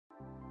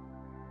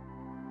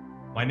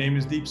My name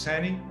is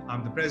Saini.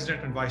 I'm the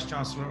President and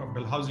Vice-Chancellor of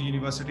Dalhousie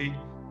University,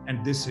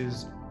 and this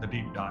is The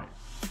Deep Dive.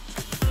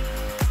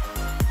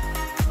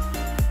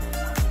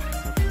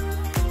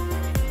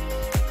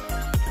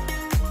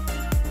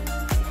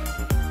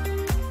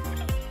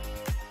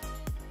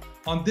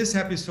 On this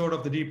episode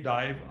of The Deep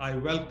Dive, I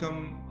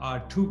welcome our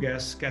two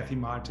guests, Cathy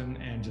Martin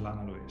and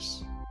Jalana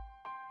Lewis.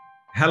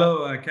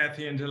 Hello,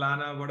 Cathy and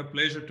Jalana. What a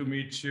pleasure to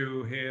meet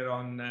you here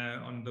on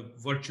the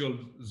virtual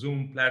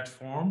Zoom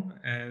platform,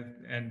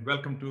 and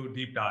welcome to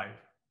Deep Dive.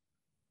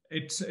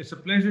 It's a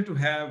pleasure to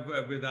have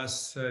with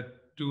us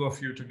two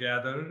of you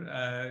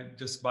together.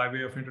 Just by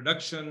way of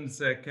introductions,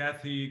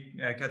 Cathy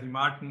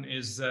Martin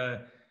is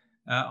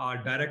our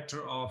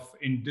Director of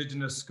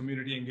Indigenous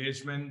Community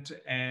Engagement,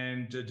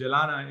 and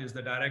Jalana is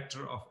the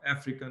Director of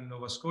African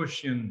Nova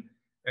Scotian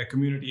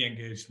Community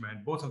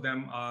Engagement. Both of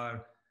them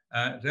are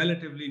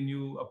relatively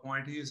new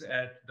appointees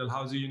at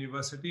Dalhousie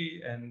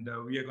University, and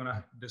we are going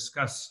to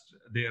discuss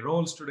their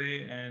roles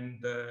today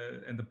and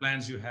the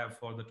plans you have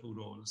for the two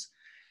roles.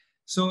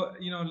 So,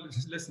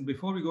 listen,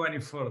 before we go any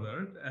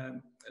further,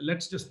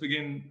 let's just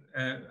begin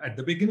at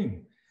the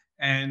beginning.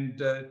 And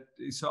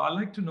so I'd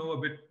like to know a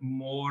bit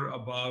more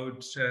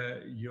about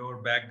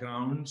your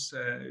backgrounds.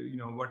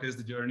 What is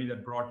the journey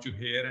that brought you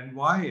here, and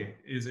why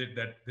is it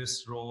that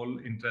this role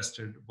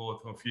interested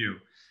both of you?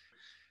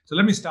 So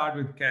let me start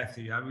with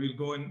Cathy. I will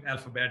go in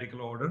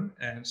alphabetical order.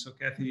 And so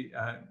Cathy,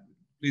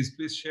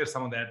 please share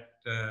some of that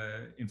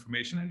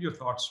information and your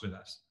thoughts with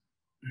us.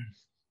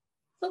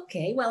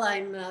 Okay, well,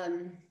 I'm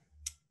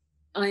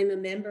a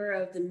member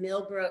of the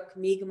Millbrook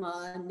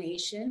Mi'kmaq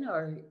Nation,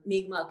 or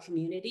Mi'kmaq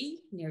community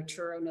near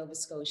Truro, Nova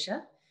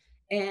Scotia.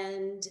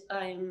 And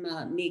I'm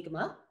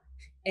Mi'kmaq,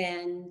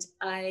 and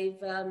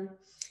I've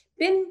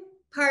been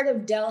part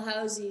of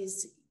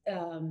Dalhousie's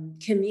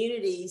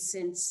community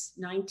since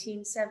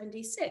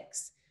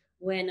 1976,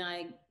 when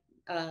I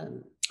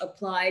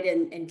applied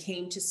and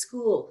came to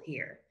school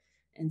here.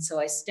 And so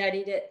I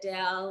studied at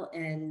Dal,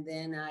 and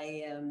then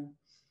I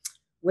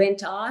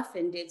went off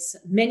and did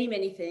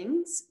many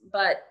things.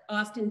 But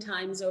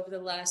oftentimes over the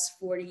last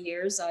 40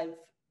 years, I've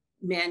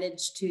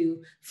managed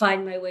to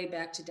find my way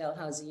back to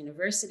Dalhousie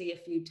University a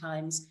few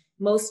times.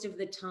 Most of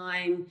the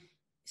time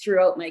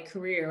throughout my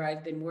career,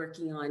 I've been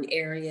working on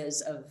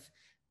areas of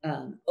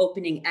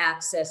opening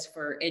access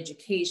for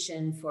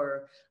education,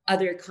 for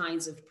other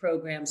kinds of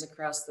programs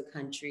across the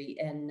country.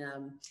 And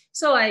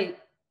so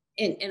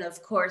and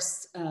of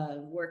course,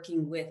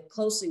 working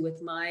closely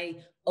with my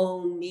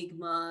own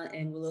Mi'kmaq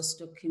and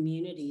Willistok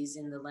communities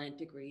in the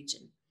Atlantic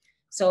region.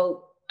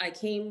 So I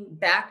came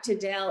back to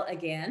Dal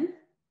again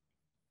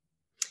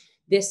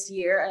this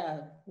year,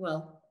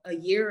 a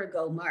year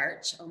ago,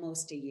 March,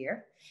 almost a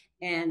year.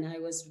 And I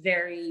was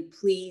very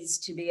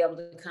pleased to be able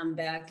to come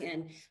back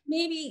and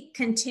maybe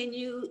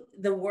continue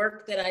the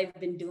work that I've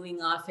been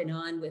doing off and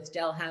on with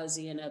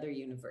Dalhousie and other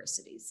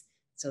universities.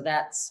 So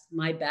that's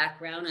my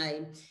background.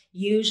 I'm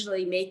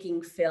usually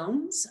making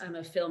films. I'm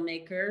a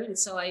filmmaker.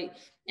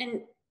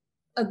 And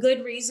a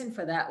good reason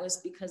for that was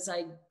because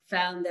I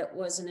found that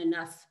wasn't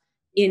enough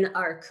in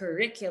our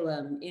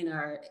curriculum, in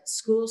our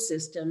school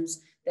systems,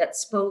 that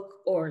spoke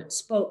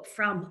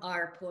from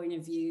our point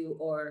of view,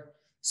 or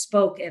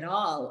spoke at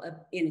all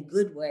in a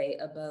good way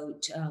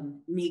about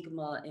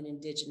Mi'kmaq and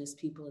Indigenous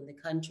people in the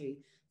country.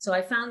 So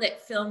I found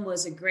that film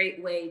was a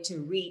great way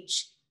to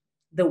reach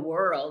the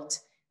world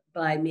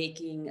by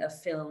making a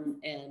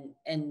film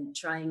and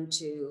trying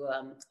to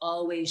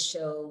always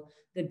show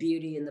the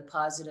beauty and the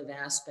positive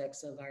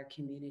aspects of our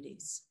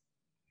communities.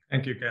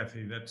 Thank you,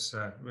 Cathy. That's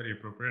very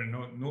appropriate.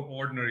 No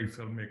ordinary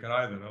filmmaker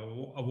either, an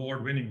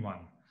award-winning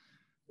one.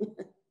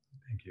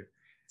 Thank you.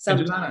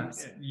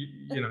 Sometimes.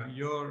 Jalana,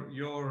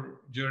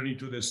 your journey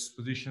to this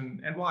position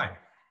and why?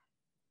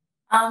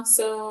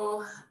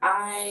 So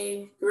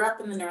I grew up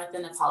in the north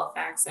end of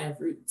Halifax. I have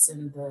roots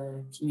in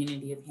the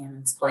community of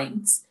Hammonds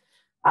Plains.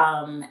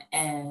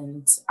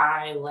 And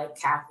I, like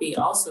Cathy,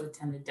 also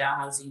attended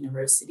Dalhousie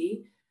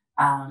University.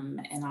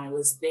 And I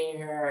was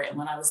there. And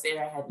when I was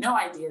there, I had no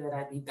idea that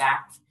I'd be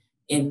back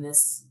in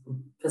this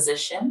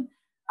position.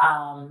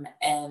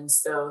 And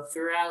so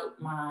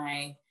throughout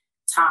my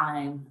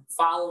time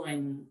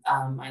following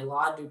my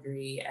law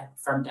degree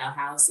from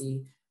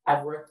Dalhousie,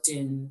 I've worked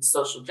in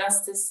social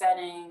justice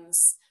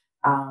settings,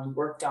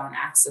 worked on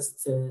access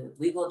to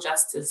legal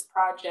justice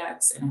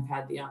projects, and I've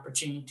had the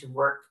opportunity to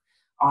work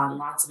on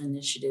lots of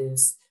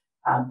initiatives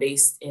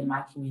based in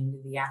my community,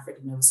 the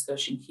African Nova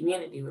Scotian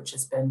community, which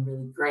has been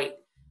really great.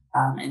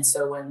 And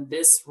so when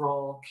this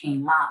role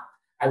came up,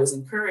 I was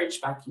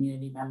encouraged by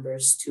community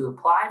members to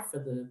apply for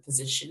the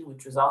position,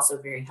 which was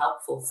also very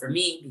helpful for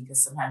me,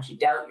 because sometimes you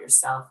doubt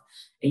yourself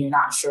and you're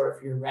not sure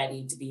if you're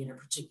ready to be in a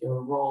particular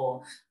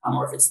role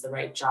or if it's the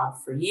right job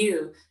for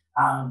you.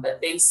 But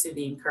thanks to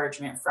the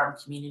encouragement from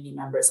community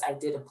members, I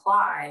did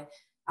apply.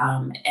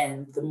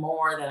 And the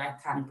more that I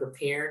kind of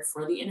prepared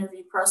for the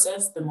interview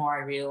process, the more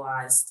I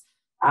realized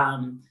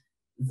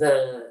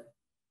the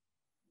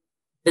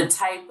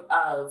type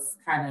of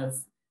kind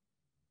of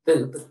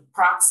the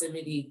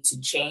proximity to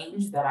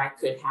change that I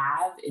could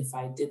have if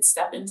I did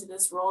step into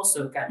this role.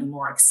 So it got me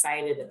more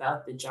excited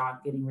about the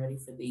job, getting ready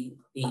for the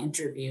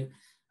interview.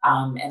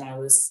 And I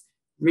was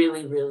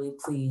really, really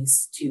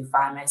pleased to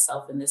find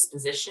myself in this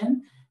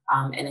position.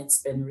 And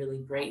it's been really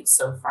great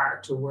so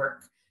far to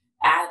work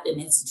at an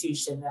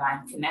institution that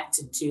I'm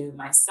connected to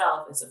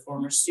myself as a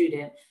former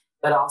student,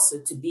 but also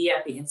to be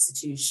at the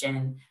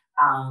institution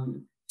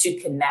to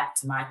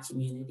connect my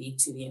community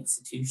to the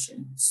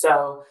institution.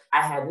 So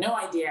I had no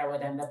idea I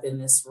would end up in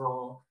this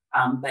role,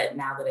 but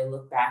now that I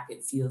look back,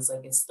 it feels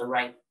like it's the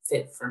right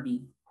fit for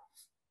me.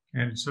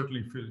 And it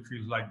certainly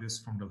feels like this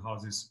from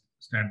Dalhousie's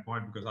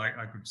standpoint, because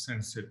I could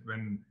sense it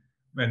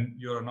when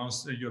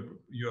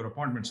your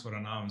appointments were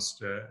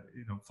announced.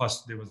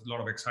 First there was a lot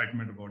of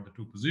excitement about the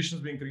two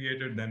positions being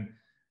created, and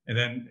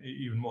then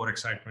even more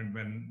excitement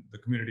when the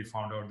community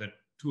found out that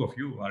two of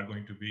you are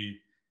going to be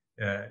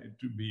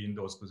in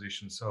those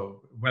positions.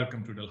 So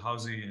welcome to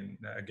Dalhousie, and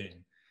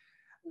again.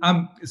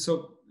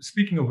 So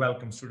speaking of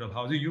welcomes to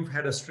Dalhousie, you've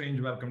had a strange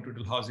welcome to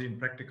Dalhousie in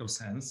practical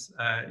sense.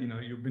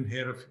 You've been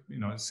here,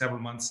 several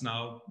months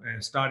now,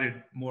 and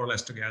started more or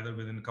less together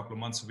within a couple of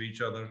months of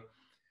each other.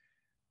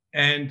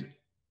 And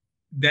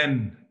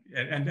then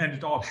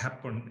it all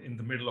happened in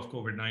the middle of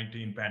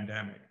COVID-19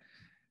 pandemic.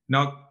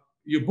 Now,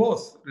 you're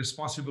both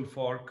responsible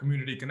for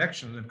community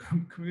connections,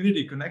 and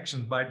community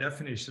connections by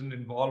definition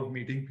involve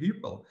meeting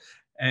people.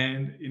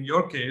 And in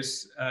your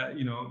case,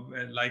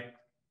 like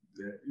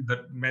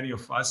that many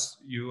of us,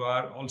 you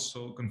are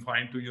also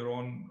confined to your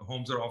own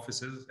homes or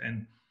offices,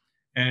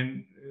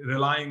 and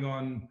relying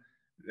on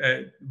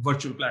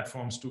virtual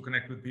platforms to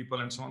connect with people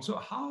and so on. So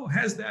how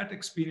has that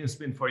experience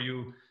been for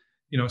you,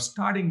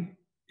 starting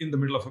in the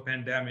middle of a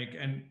pandemic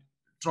and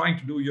trying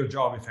to do your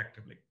job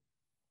effectively?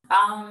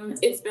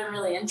 It's been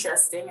really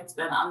interesting. It's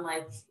been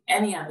unlike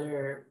any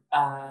other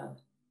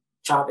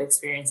job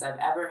experience I've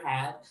ever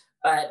had,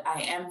 but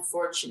I am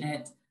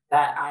fortunate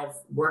that I've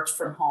worked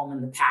from home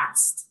in the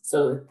past.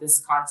 So this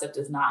concept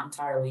is not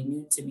entirely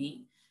new to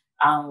me.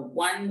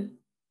 One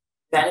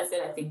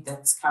benefit I think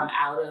that's come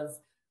out of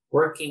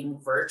working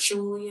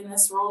virtually in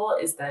this role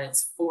is that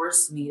it's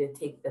forced me to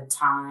take the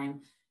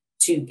time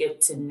to get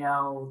to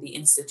know the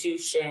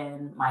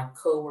institution, my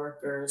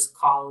coworkers,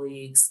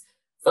 colleagues,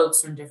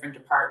 folks from different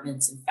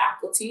departments and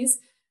faculties.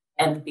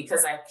 And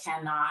because I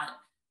cannot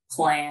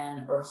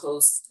plan or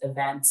host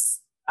events,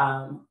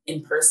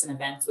 in-person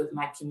events with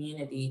my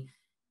community,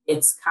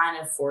 it's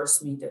kind of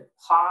forced me to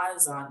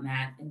pause on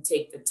that and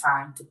take the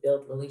time to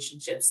build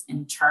relationships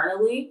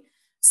internally.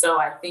 So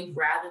I think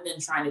rather than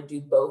trying to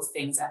do both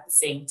things at the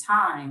same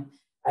time,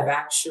 I've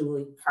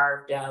actually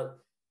carved out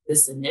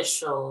this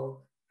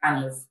initial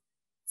kind of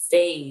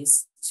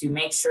phase to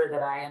make sure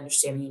that I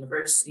understand the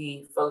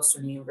university, folks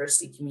from the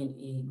university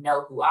community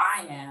know who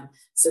I am,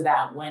 so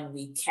that when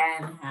we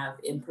can have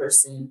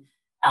in-person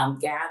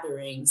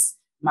gatherings,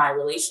 my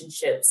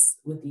relationships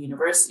with the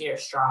university are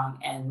strong.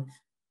 And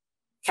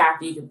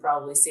Cathy, you can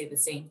probably say the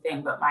same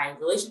thing, but my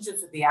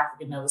relationships with the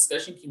African Nova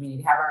Scotian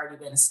community have already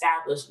been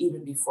established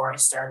even before I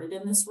started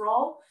in this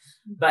role.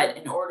 But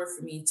in order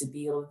for me to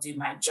be able to do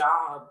my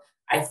job,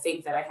 I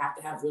think that I have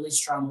to have really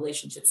strong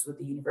relationships with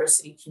the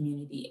university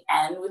community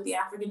and with the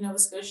African Nova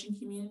Scotian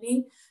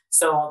community.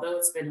 So although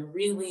it's been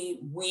really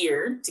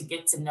weird to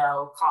get to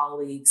know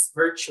colleagues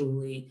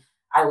virtually,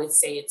 I would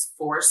say it's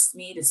forced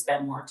me to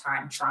spend more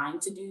time trying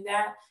to do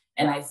that.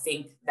 And I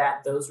think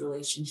that those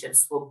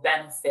relationships will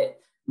benefit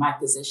my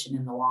position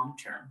in the long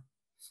term.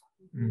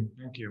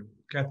 Thank you.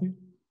 Cathy?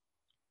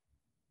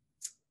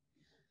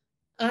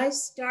 I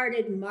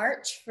started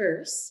March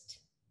 1st.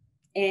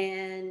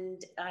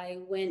 And I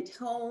went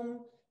home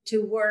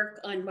to work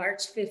on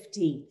March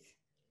 15th.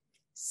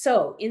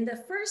 So in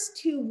the first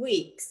 2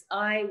 weeks,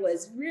 I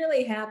was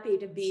really happy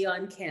to be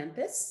on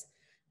campus.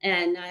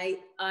 And I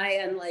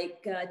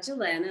unlike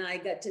Jalana, I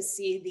got to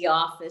see the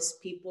office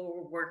people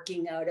were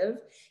working out of.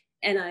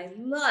 And I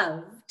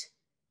loved,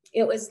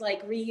 it was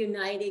like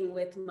reuniting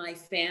with my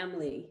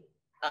family.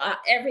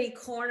 Every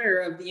corner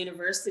of the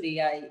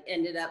university, I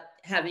ended up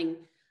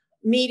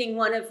meeting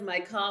one of my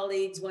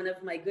colleagues, one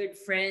of my good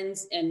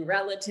friends and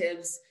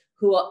relatives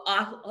who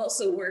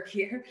also work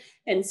here,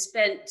 and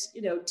spent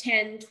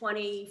 10,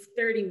 20,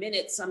 30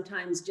 minutes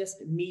sometimes just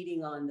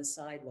meeting on the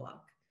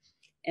sidewalk.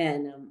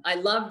 And I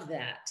loved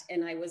that.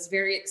 And I was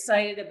very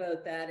excited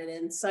about that. And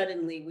then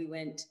suddenly we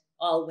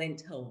all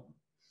went home.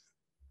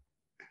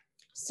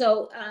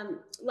 So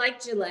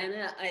like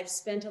Jalana, I've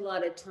spent a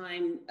lot of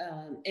time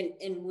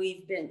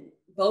and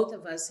both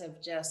of us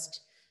have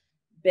just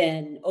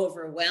been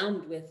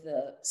overwhelmed with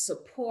the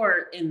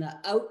support and the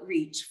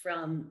outreach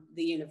from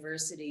the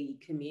university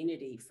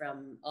community,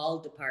 from all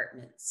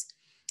departments.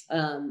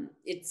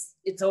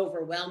 It's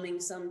overwhelming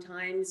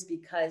sometimes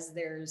because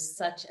there's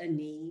such a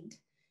need.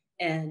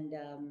 And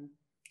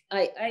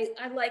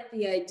I like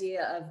the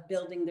idea of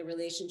building the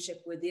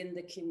relationship within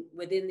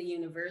the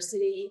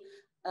university,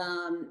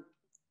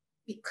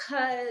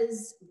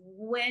 because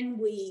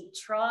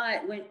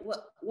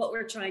what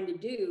we're trying to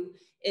do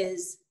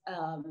is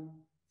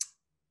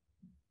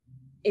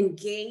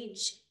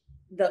engage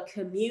the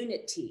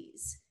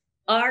communities,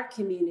 our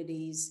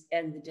communities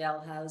and the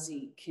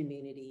Dalhousie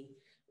community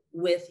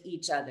with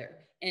each other,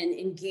 and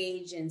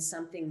engage in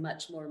something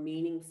much more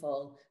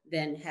meaningful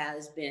than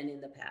has been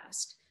in the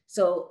past.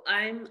 So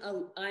I'm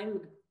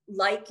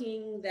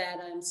liking that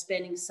I'm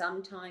spending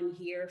some time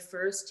here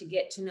first to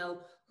get to know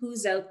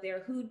who's out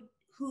there, who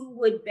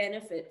would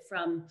benefit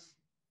from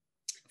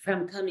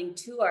coming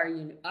to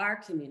our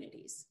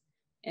communities.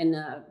 And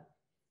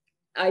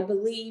I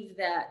believe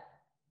that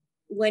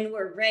when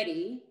we're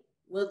ready,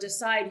 we'll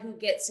decide who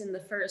gets in the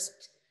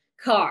first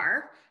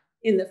car,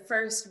 in the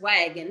first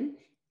wagon,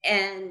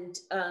 and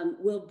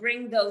we'll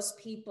bring those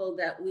people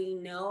that we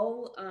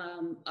know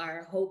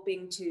are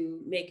hoping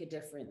to make a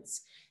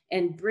difference,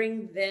 and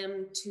bring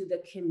them to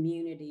the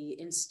community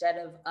instead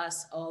of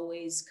us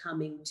always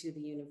coming to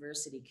the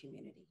university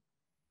community.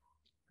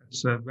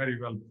 That's very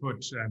well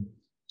put.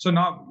 So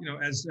now,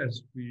 as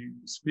we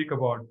speak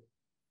about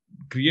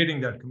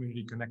creating that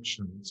community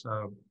connections,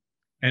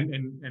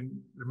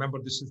 and remember,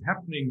 this is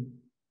happening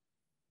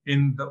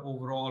in the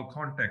overall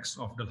context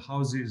of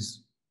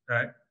Dalhousie's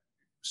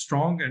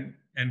strong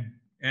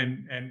and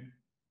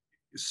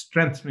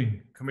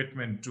strengthening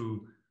commitment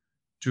to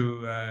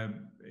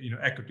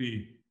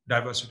equity,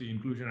 diversity,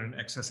 inclusion, and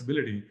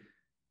accessibility,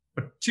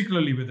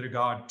 particularly with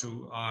regard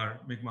to our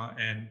Mi'kmaq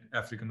and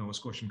African Nova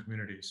Scotian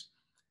communities.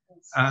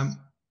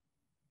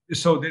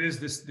 So there is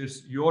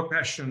this your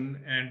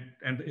passion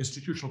and the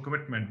institutional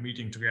commitment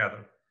meeting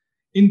together.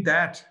 In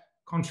that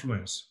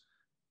confluence,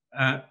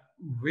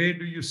 where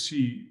do you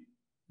see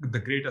the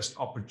greatest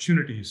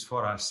opportunities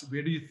for us?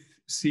 Where do you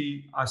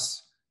see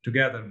us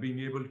together being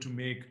able to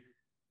make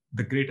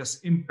the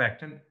greatest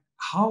impact? And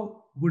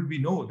how would we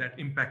know that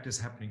impact is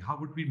happening? How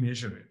would we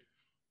measure it?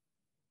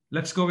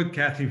 Let's go with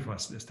Cathy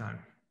first this time.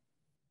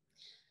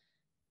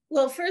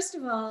 Well, first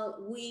of all,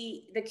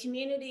 the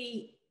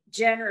community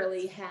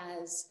generally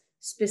has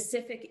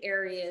specific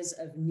areas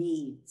of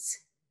needs.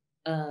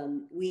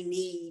 We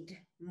need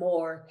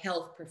more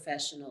health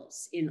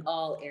professionals in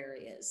all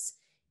areas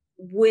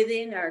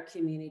within our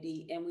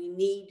community, and we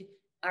need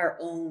our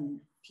own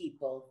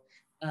people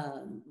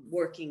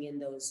working in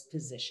those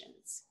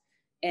positions.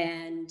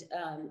 And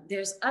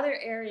there's other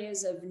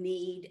areas of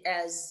need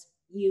as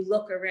you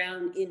look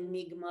around in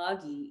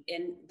Mi'kmaq,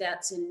 and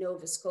that's in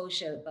Nova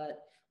Scotia,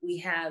 but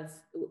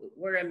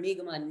we're a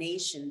Mi'kmaq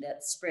nation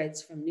that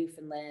spreads from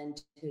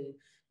Newfoundland to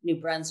New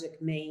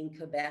Brunswick, Maine,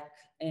 Quebec,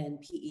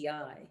 and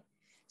PEI.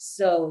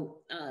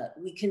 So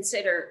we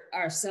consider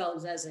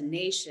ourselves as a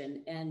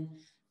nation. And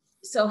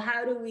so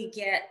how do we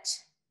get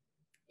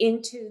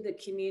into the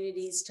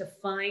communities to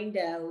find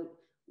out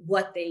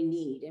what they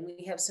need? And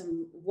we have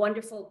some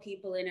wonderful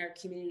people in our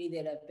community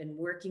that have been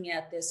working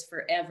at this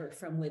forever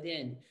from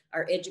within.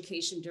 Our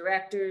education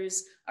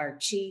directors, our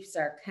chiefs,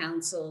 our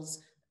councils,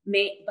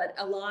 but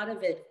a lot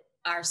of it,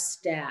 our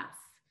staff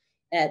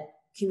at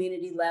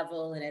community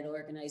level and at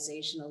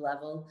organizational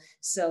level.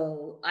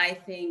 So I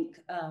think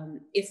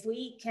if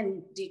we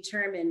can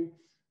determine,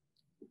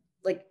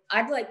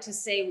 I'd like to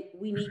say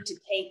we need to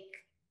take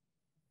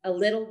a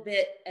little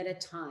bit at a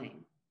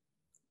time.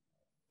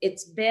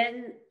 It's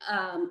been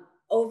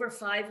over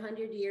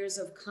 500 years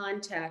of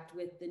contact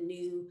with the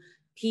new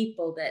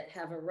people that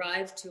have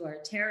arrived to our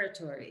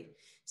territory.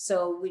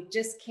 So we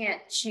just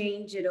can't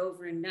change it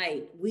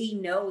overnight. We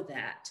know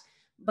that.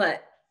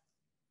 But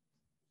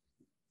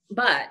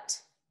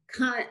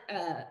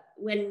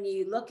when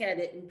you look at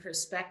it in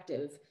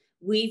perspective,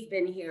 we've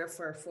been here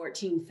for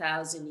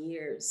 14,000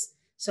 years.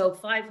 So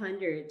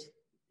 500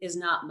 is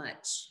not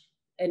much.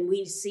 And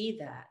we see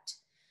that.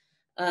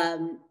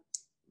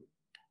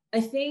 I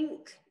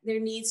think there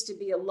needs to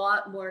be a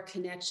lot more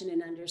connection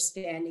and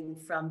understanding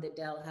from the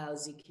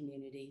Dalhousie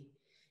community.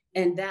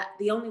 And that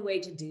the only way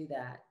to do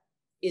that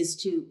is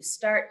to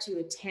start to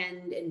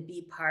attend and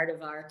be part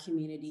of our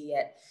community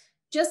at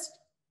just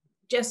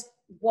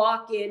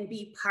walk in,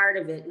 be part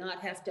of it,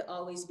 not have to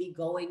always be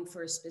going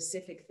for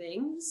specific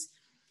things.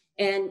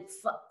 And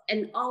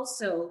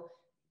also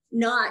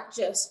not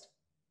just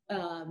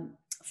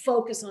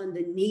focus on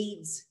the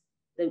needs,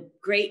 the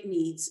great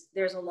needs.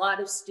 There's a lot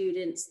of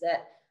students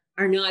that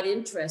are not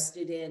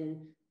interested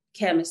in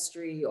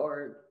chemistry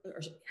or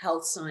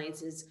health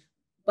sciences,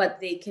 but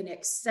they can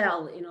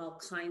excel in all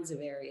kinds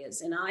of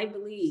areas. And I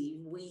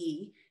believe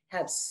we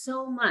have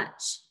so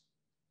much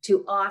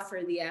to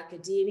offer the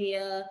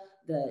academia,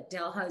 the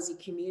Dalhousie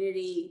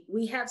community.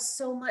 We have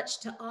so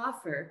much to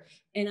offer.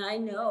 And I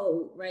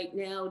know right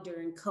now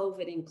during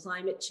COVID and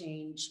climate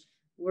change,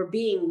 we're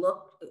being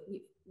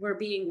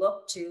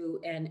looked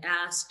to and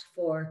asked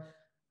for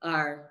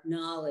our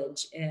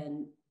knowledge,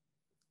 and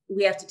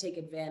we have to take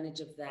advantage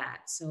of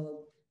that.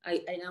 So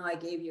I know I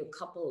gave you a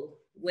couple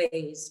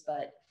ways,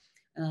 but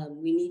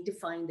we need to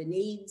find the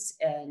needs,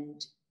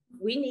 and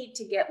we need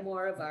to get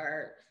more of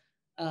our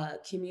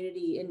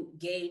community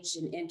engaged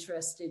and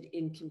interested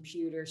in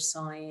computer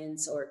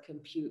science or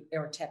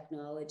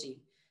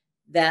technology.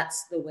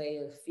 That's the way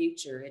of the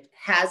future. It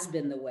has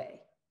been the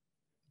way.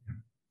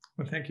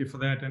 Well, thank you for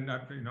that. And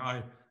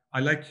I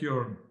like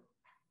your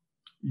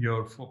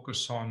your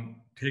focus on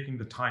taking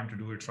the time to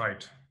do it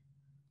right.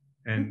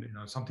 And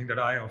something that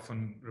I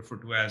often refer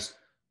to as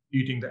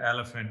eating the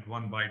elephant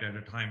one bite at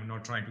a time, and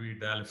not trying to eat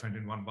the elephant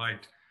in one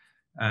bite.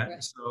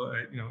 Right. So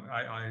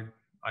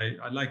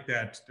I like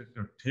that.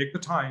 Take the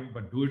time,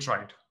 but do it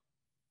right.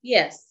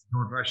 Yes.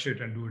 Don't rush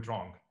it and do it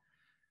wrong.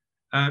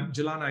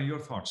 Jalana, your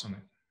thoughts on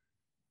it?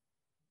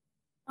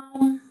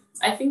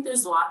 I think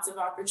there's lots of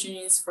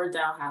opportunities for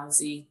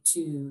Dalhousie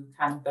to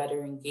kind of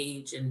better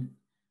engage, and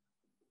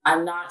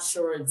I'm not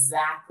sure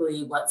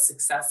exactly what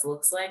success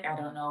looks like. I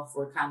don't know if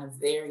we're kind of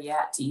there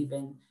yet to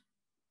even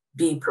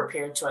be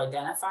prepared to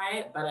identify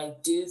it, but I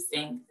do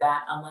think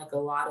that unlike a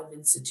lot of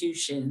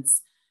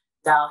institutions,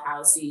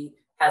 Dalhousie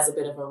has a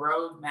bit of a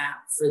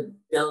roadmap for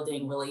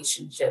building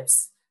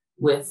relationships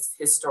with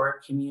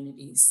historic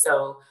communities.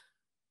 So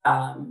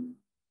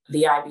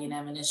the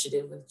IB&M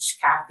initiative, which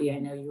Cathy, I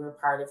know you were a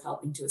part of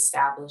helping to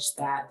establish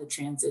that, the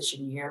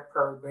transition year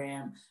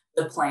program,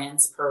 the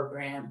plans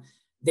program,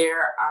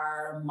 there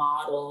are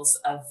models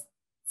of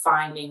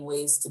finding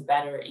ways to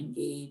better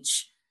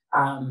engage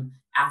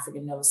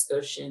African Nova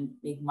Scotian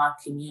Mi'kmaq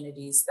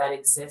communities that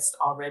exist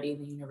already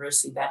in the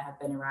university that have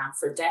been around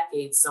for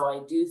decades. So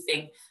I do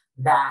think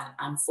that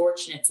I'm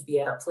fortunate to be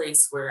at a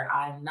place where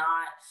I'm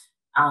not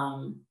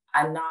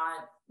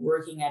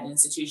working at an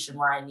institution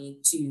where I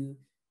need to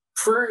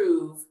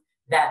prove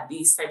that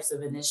these types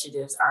of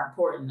initiatives are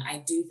important. I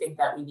do think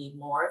that we need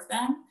more of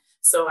them.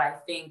 So I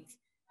think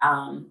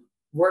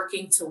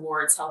working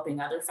towards helping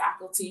other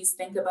faculties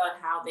think about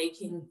how they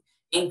can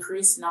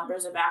increase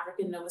numbers of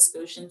African Nova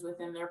Scotians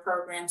within their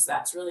programs,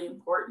 that's really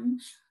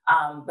important.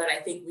 But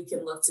I think we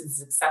can look to the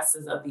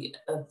successes of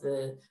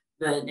the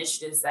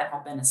initiatives that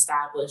have been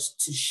established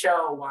to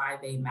show why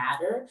they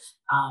matter,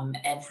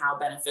 and how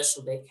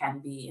beneficial they can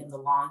be in the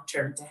long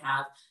term to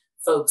have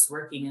folks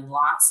working in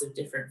lots of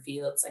different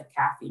fields, like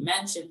Cathy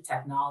mentioned,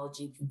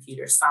 technology,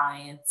 computer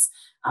science.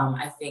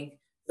 I think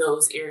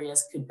those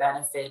areas could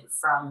benefit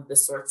from the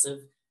sorts of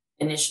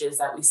initiatives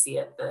that we see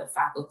at the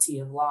Faculty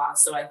of Law.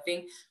 So I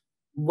think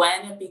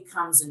when it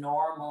becomes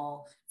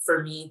normal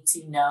for me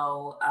to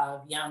know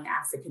of young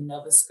African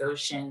Nova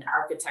Scotian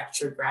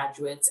architecture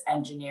graduates,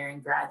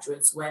 engineering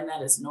graduates, when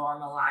that is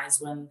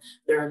normalized, when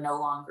there are no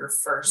longer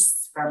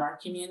firsts from our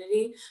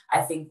community,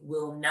 I think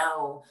we'll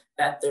know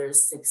that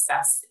there's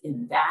success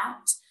in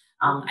that.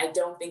 I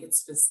don't think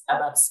it's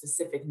about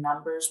specific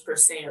numbers per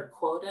se or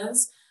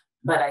quotas,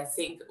 but I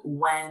think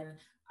when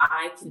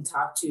I can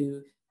talk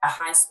to a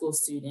high school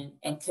student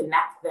and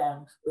connect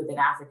them with an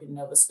African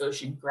Nova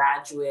Scotian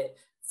graduate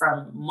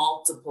from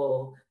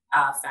multiple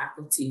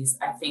faculties,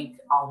 I think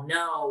I'll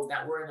know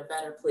that we're in a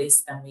better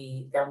place than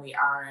we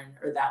are in,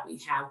 or that we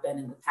have been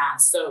in the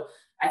past. So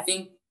I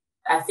think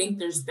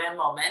there's been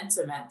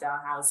momentum at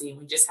Dalhousie, and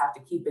we just have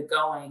to keep it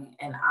going.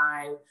 And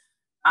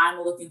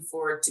I'm looking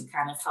forward to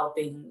kind of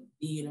helping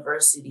the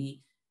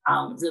university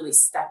really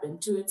step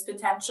into its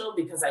potential,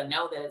 because I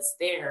know that it's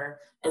there.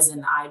 As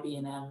an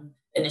IB&M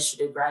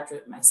initiative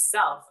graduate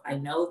myself, I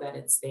know that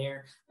it's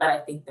there, but I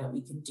think that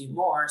we can do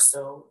more.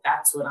 So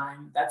that's what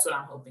I'm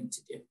hoping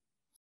to do.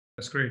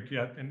 That's great.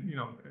 Yeah, and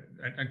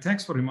and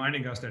thanks for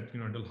reminding us that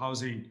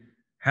Dalhousie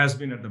has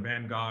been at the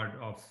vanguard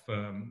of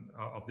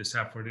this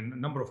effort. And a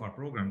number of our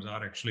programs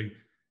are actually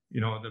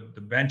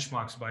the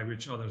benchmarks by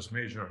which others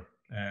measure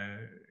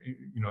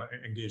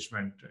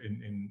engagement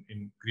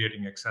in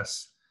creating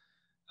access.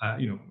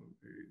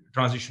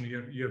 Transition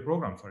year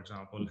program, for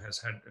example, has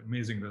had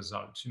amazing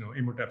results.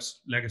 Imhotep's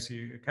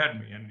Legacy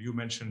Academy, and you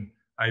mentioned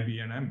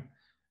IB&M,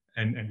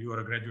 and you are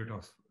a graduate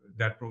of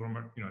that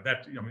program.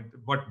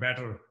 What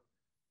better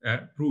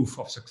proof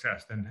of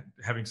success than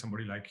having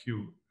somebody like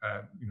you,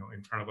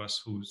 in front of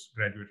us who's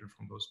graduated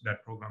from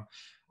that program.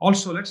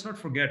 Also, let's not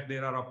forget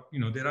there are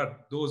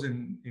those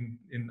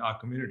in our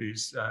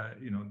communities,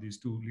 these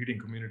two leading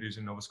communities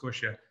in Nova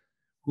Scotia,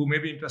 who may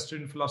be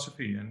interested in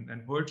philosophy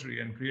and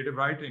poetry and creative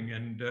writing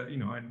and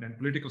and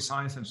political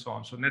science and so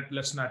on. So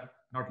let's not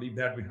leave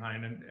that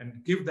behind,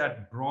 and give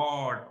that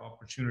broad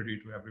opportunity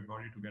to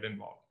everybody to get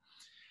involved.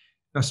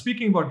 Now,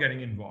 speaking about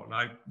getting involved,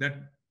 that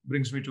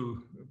brings me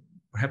to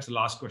perhaps the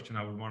last question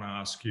I would want to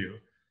ask you.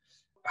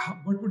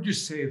 What would you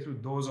say to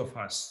those of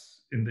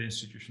us in the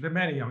institution? There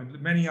are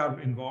many are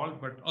involved,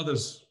 but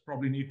others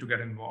probably need to get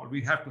involved.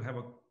 We have to have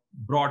a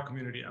broad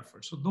community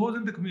effort. So those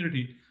in the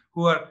community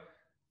who are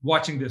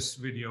watching this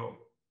video,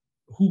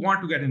 who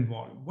want to get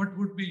involved, what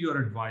would be your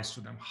advice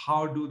to them?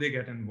 How do they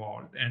get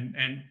involved and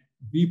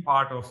be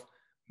part of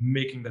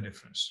making the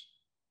difference?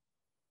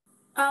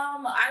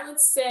 I would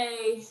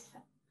say,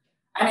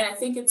 I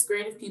think it's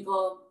great if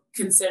people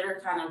consider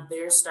kind of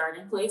their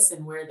starting place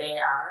and where they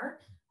are,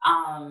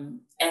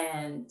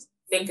 and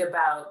think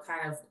about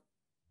kind of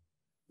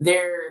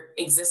their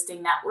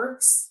existing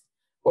networks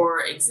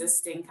or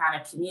existing kind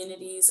of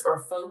communities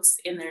or folks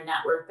in their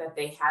network that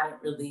they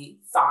hadn't really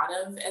thought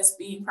of as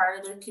being part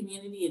of their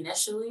community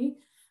initially.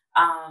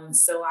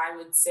 So I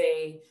would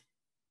say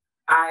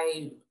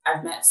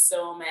I've met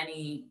so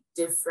many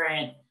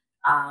different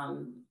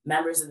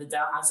members of the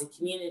Dalhousie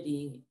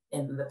community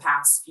in the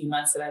past few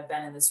months that I've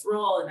been in this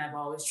role. And I've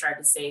always tried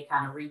to say,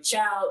 kind of reach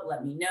out,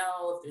 let me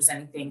know if there's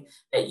anything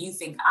that you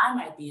think I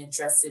might be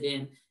interested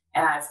in.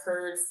 And I've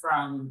heard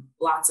from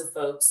lots of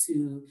folks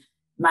who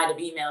might have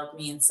emailed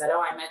me and said,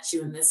 oh, I met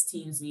you in this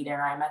Teams meeting,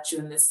 or I met you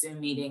in this Zoom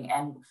meeting,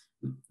 and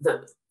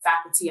the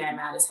faculty I'm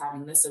at is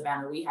having this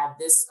event, or we have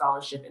this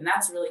scholarship. And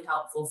that's really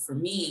helpful for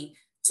me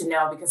to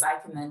know, because I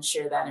can then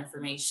share that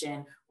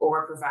information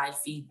or provide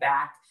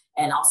feedback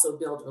and also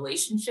build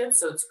relationships.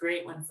 So it's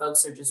great when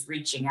folks are just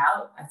reaching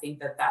out. I think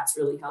that that's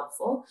really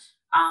helpful.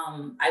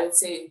 I would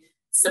say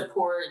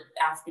support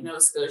African Nova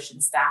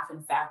Scotian staff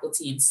and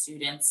faculty and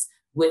students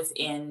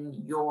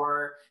within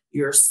your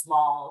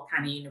small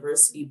kind of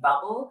university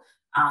bubble,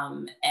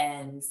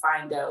 and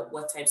find out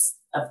what types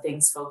of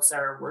things folks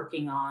are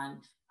working on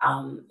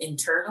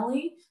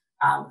internally.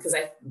 Because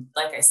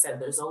like I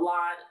said, there's a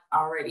lot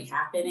already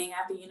happening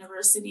at the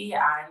university.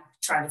 I'm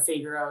trying to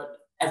figure out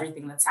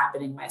everything that's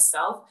happening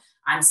myself.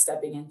 I'm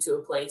stepping into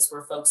a place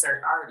where folks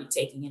are already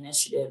taking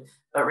initiative,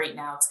 but right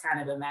now it's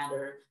kind of a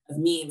matter of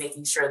me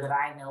making sure that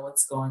I know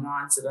what's going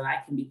on so that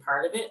I can be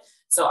part of it.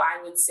 So I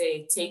would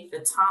say take the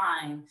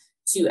time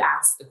to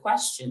ask the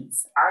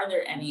questions. Are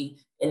there any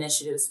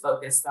initiatives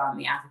focused on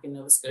the African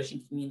Nova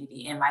Scotian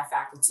community in my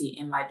faculty,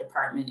 in my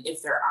department?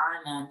 If there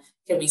are none,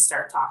 can we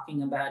start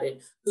talking about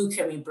it? Who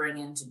can we bring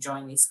in to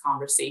join these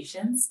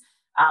conversations?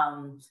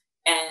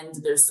 And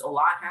there's a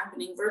lot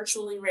happening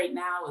virtually right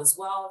now as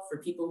well for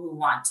people who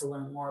want to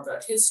learn more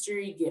about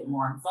history, get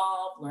more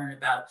involved, learn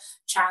about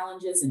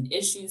challenges and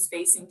issues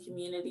facing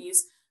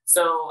communities.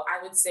 So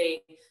I would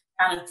say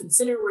kind of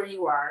consider where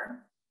you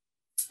are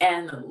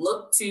and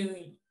look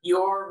to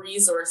your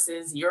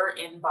resources, your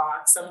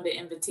inbox, some of the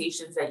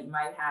invitations that you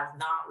might have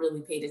not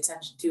really paid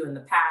attention to in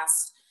the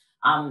past,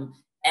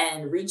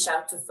 and reach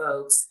out to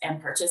folks and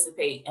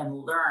participate and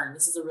learn.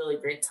 This is a really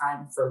great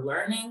time for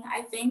learning,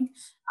 I think,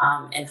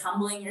 and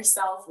humbling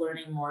yourself.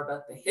 Learning more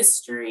about the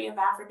history of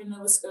African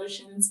Nova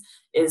Scotians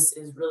is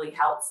really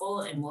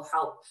helpful and will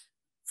help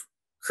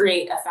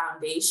create a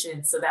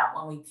foundation so that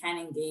when we can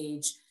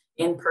engage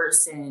in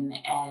person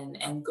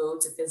and go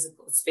to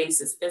physical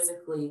spaces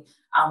physically,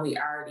 we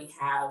already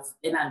have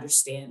an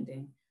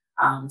understanding.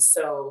 I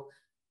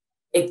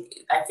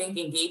think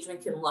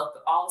engagement can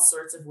look all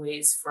sorts of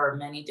ways for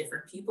many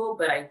different people,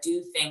 but I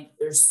do think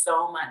there's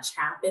so much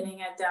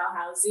happening at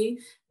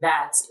Dalhousie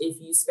that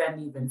if you spend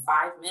even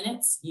 5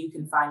 minutes, you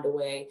can find a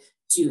way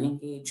to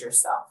engage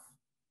yourself.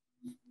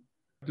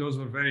 Those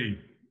were very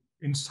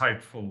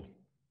insightful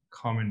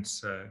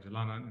comments,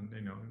 Jalana. And,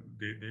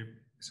 they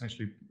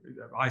essentially,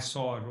 I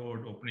saw a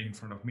road opening in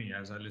front of me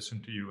as I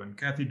listened to you. And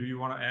Cathy, do you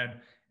want to add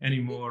any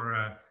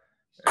more?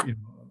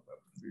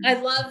 I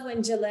love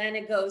when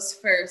Jalana goes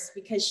first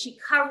because she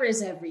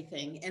covers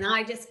everything, and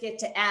I just get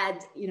to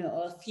add,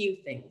 a few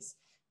things.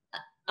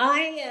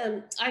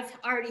 I've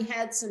already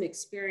had some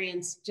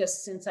experience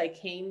just since I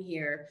came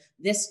here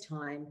this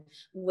time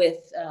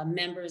with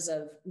members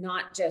of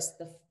not just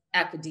the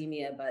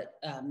academia, but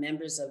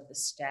members of the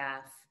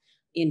staff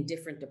in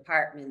different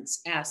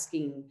departments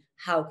asking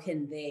how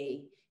can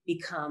they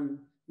become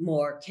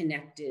more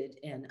connected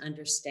and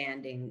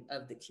understanding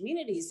of the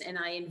communities. And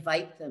I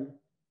invite them.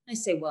 I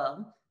say,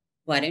 well,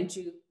 why don't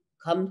you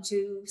come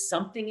to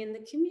something in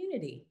the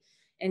community?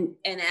 And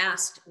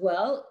asked,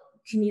 well,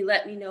 can you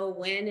let me know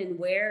when and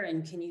where,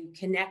 and can you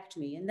connect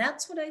me? And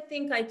that's what I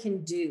think I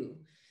can do.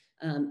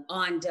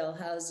 On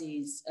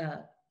Dalhousie's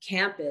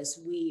campus,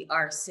 we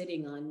are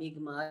sitting on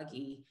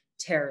Mi'kmaq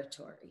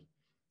territory.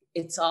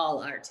 It's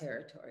all our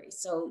territory.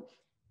 So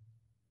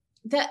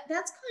that's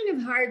kind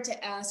of hard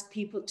to ask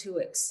people to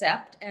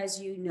accept, as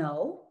you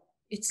know.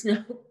 It's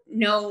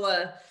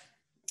no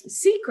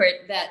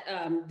secret that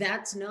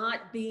that's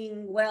not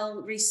being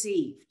well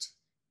received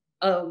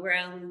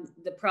around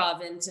the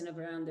province and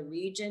around the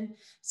region.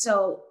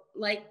 So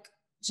like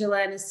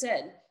Jalana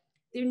said,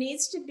 there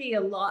needs to be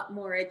a lot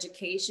more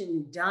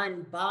education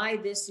done by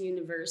this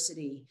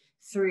university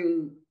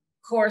through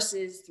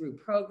courses, through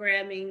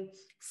programming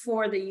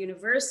for the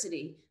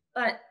university.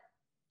 But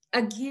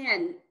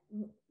again,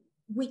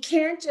 we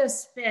can't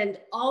just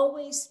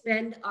always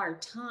spend our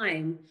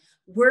time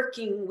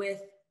working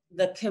with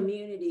the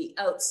community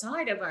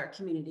outside of our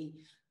community.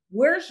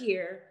 We're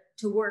here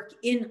to work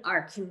in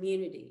our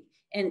community,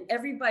 and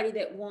everybody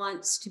that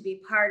wants to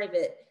be part of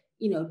it,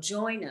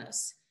 join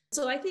us.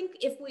 So I think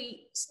if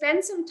we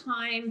spend some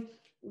time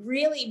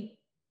really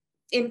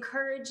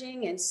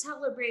encouraging and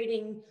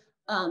celebrating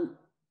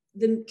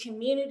the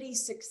community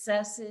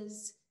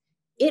successes,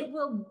 it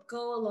will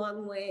go a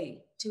long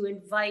way to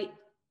invite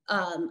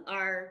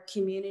our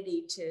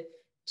community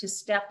to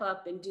step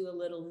up and do a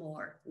little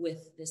more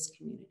with this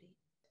community.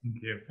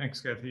 Thank you.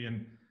 Thanks, Cathy.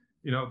 And,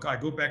 I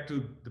go back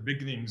to the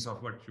beginnings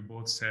of what you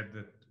both said,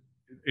 that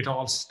it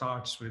all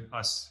starts with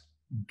us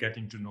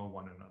getting to know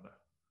one another,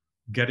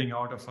 getting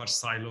out of our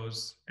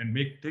silos and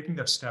taking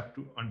that step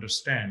to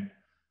understand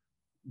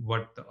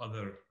what the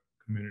other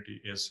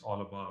community is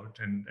all about.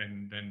 And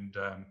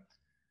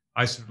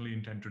I certainly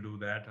intend to do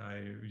that.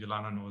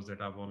 Jalana knows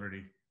that I've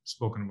already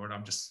spoken about.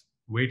 I'm just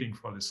waiting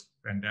for this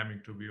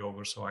pandemic to be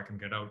over so I can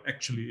get out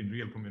actually in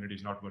real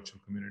communities, not virtual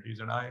communities.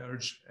 And I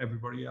urge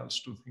everybody else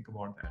to think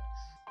about that.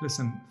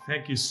 Listen,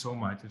 thank you so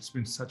much. It's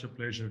been such a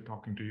pleasure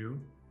talking to you.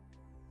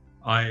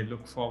 I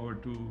look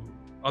forward to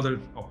other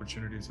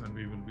opportunities when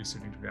we will be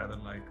sitting together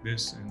like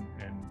this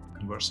and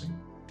conversing.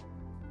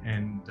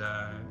 And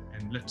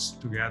let's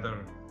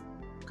together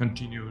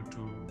continue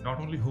to not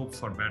only hope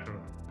for better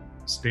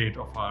state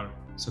of our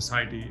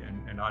society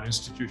and our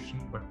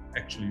institution, but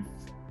actually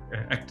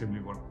actively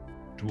work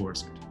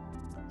towards it.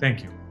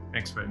 Thank you.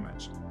 Thanks very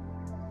much.